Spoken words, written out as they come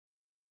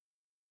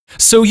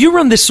So you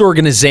run this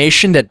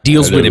organization that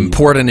deals with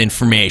important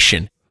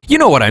information. You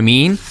know what I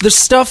mean? The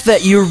stuff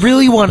that you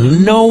really want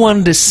no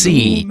one to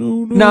see.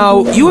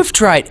 Now, you have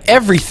tried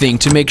everything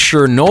to make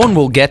sure no one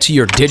will get to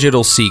your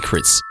digital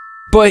secrets.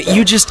 But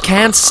you just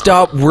can't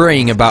stop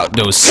worrying about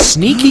those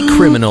sneaky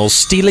criminals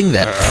stealing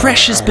that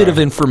precious bit of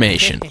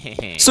information.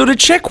 So to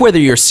check whether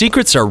your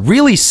secrets are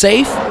really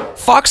safe,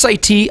 Fox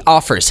IT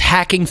offers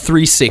Hacking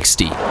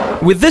 360.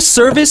 With this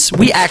service,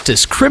 we act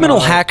as criminal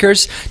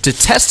hackers to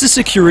test the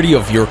security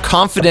of your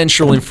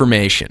confidential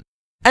information.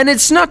 And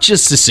it's not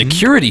just a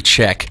security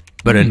check,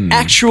 but an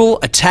actual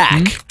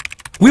attack.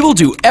 We will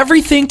do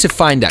everything to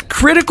find that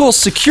critical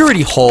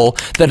security hole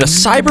that a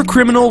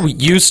cybercriminal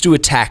would use to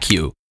attack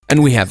you.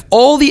 And we have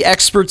all the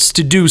experts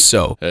to do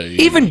so,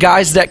 even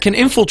guys that can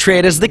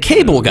infiltrate as the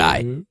cable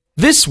guy.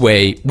 This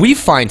way, we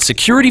find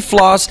security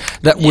flaws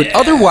that would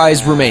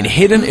otherwise remain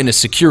hidden in a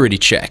security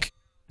check.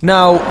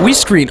 Now, we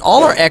screen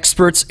all our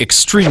experts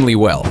extremely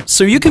well,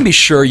 so you can be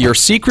sure your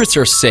secrets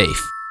are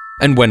safe.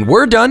 And when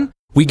we're done,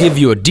 we give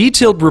you a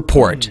detailed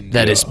report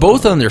that is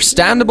both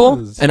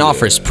understandable and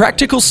offers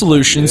practical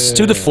solutions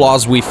to the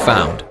flaws we've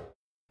found.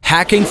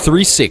 Hacking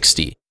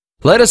 360.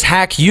 Let us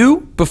hack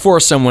you before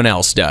someone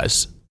else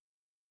does.